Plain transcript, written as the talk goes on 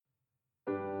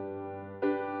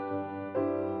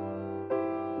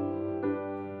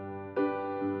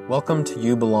Welcome to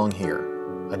You Belong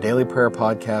Here, a daily prayer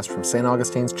podcast from St.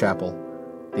 Augustine's Chapel,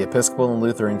 the Episcopal and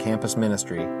Lutheran campus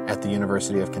ministry at the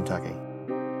University of Kentucky.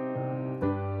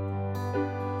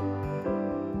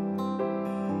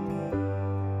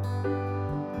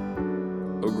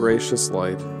 O gracious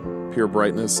light, pure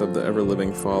brightness of the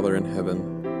ever-living Father in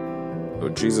heaven, O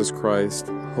Jesus Christ,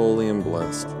 holy and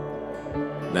blessed,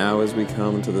 now as we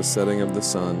come to the setting of the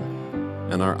sun,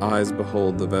 and our eyes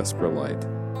behold the vesper light,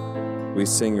 we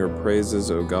sing your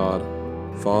praises, O God,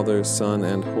 Father, Son,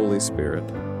 and Holy Spirit.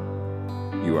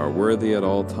 You are worthy at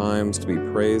all times to be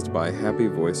praised by happy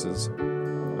voices,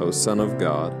 O Son of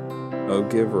God, O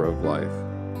Giver of life,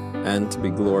 and to be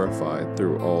glorified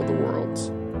through all the worlds.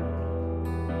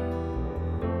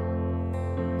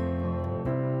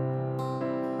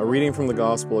 A reading from the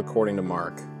Gospel according to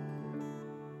Mark.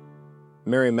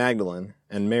 Mary Magdalene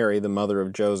and Mary, the mother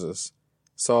of Joseph,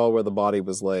 saw where the body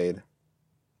was laid.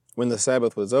 When the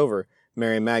Sabbath was over,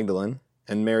 Mary Magdalene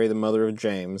and Mary, the mother of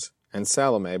James, and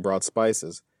Salome brought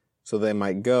spices, so they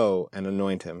might go and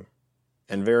anoint him.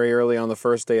 And very early on the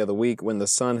first day of the week, when the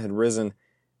sun had risen,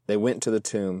 they went to the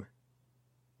tomb.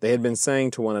 They had been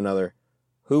saying to one another,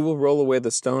 "Who will roll away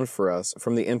the stone for us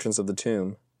from the entrance of the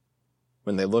tomb?"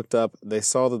 When they looked up, they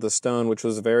saw that the stone, which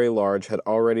was very large, had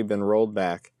already been rolled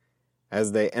back.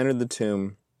 As they entered the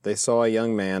tomb, they saw a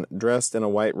young man dressed in a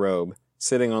white robe,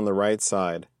 sitting on the right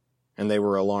side, and they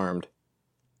were alarmed.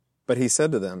 But he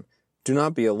said to them, "Do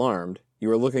not be alarmed.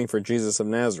 You are looking for Jesus of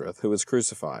Nazareth, who was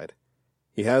crucified.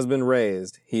 He has been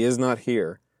raised. He is not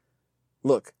here.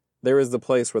 Look, there is the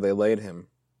place where they laid him.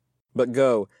 But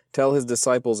go, tell his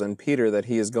disciples and Peter that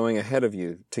he is going ahead of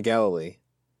you to Galilee.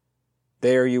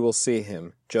 There you will see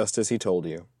him, just as he told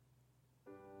you."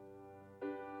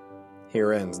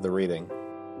 Here ends the reading.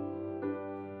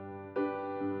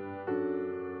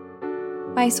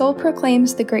 My soul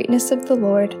proclaims the greatness of the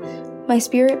Lord. My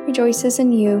spirit rejoices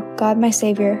in you, God my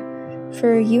Savior,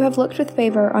 for you have looked with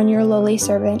favor on your lowly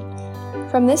servant.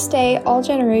 From this day all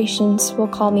generations will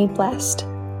call me blessed.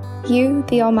 You,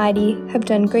 the Almighty, have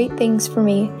done great things for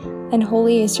me, and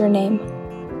holy is your name.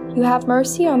 You have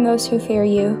mercy on those who fear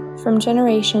you, from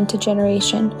generation to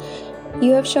generation.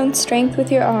 You have shown strength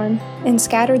with your arm, and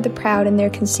scattered the proud in their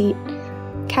conceit,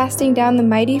 casting down the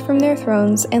mighty from their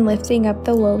thrones and lifting up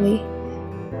the lowly.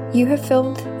 You have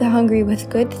filled the hungry with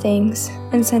good things,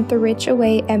 and sent the rich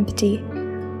away empty.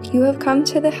 You have come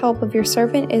to the help of your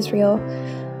servant Israel,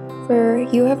 for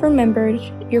you have remembered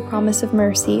your promise of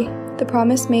mercy, the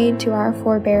promise made to our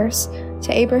forebears,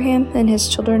 to Abraham and his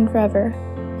children forever.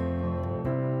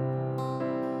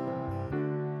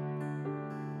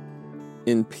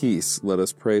 In peace let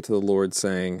us pray to the Lord,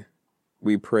 saying,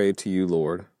 "We pray to you,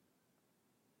 Lord."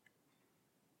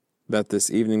 That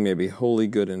this evening may be holy,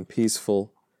 good, and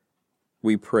peaceful,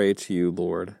 we pray to you,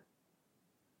 Lord.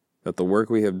 That the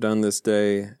work we have done this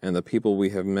day and the people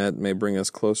we have met may bring us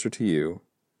closer to you,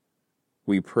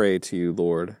 we pray to you,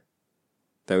 Lord.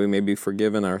 That we may be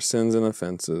forgiven our sins and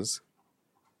offenses,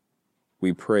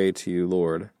 we pray to you,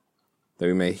 Lord. That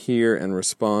we may hear and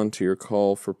respond to your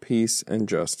call for peace and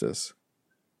justice,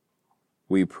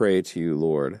 we pray to you,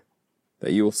 Lord.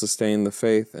 That you will sustain the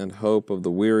faith and hope of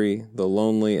the weary, the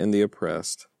lonely, and the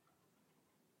oppressed,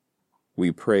 we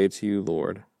pray to you,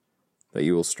 Lord. That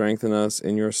you will strengthen us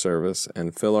in your service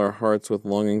and fill our hearts with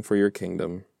longing for your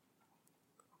kingdom,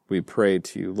 we pray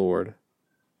to you, Lord.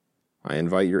 I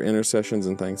invite your intercessions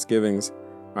and thanksgivings,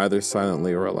 either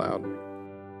silently or aloud.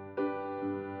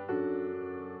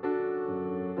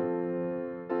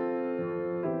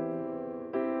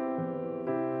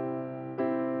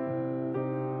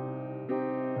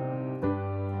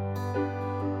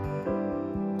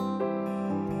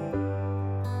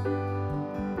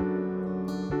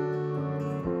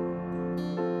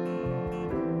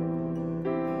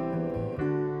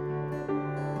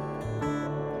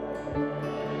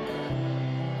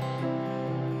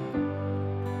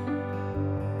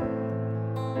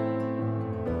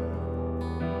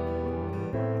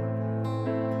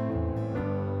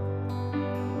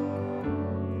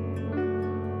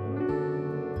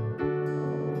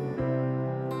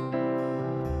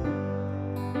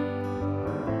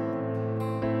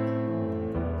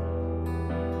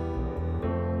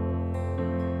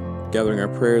 Gathering our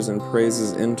prayers and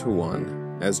praises into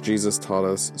one, as Jesus taught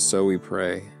us, so we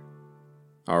pray.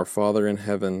 Our Father in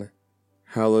heaven,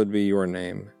 hallowed be your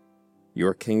name.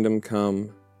 Your kingdom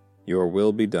come, your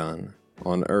will be done,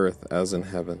 on earth as in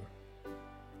heaven.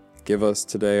 Give us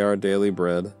today our daily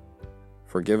bread.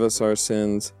 Forgive us our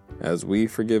sins, as we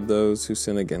forgive those who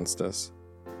sin against us.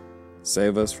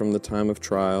 Save us from the time of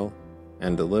trial,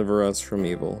 and deliver us from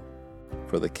evil.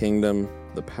 For the kingdom,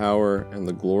 the power, and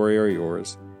the glory are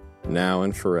yours, now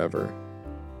and forever.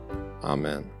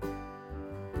 Amen.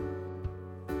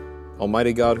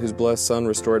 Almighty God, whose blessed Son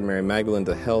restored Mary Magdalene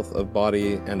to health of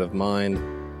body and of mind,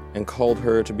 and called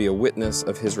her to be a witness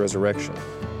of his resurrection,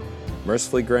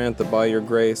 mercifully grant that by your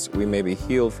grace we may be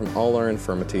healed from all our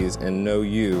infirmities and know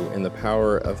you in the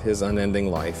power of his unending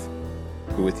life,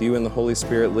 who with you and the Holy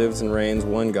Spirit lives and reigns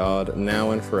one God,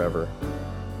 now and forever.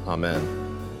 Amen.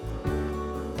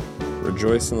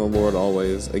 Rejoice in the Lord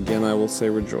always. Again I will say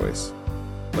rejoice.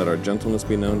 Let our gentleness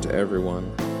be known to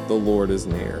everyone. The Lord is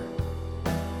near.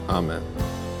 Amen.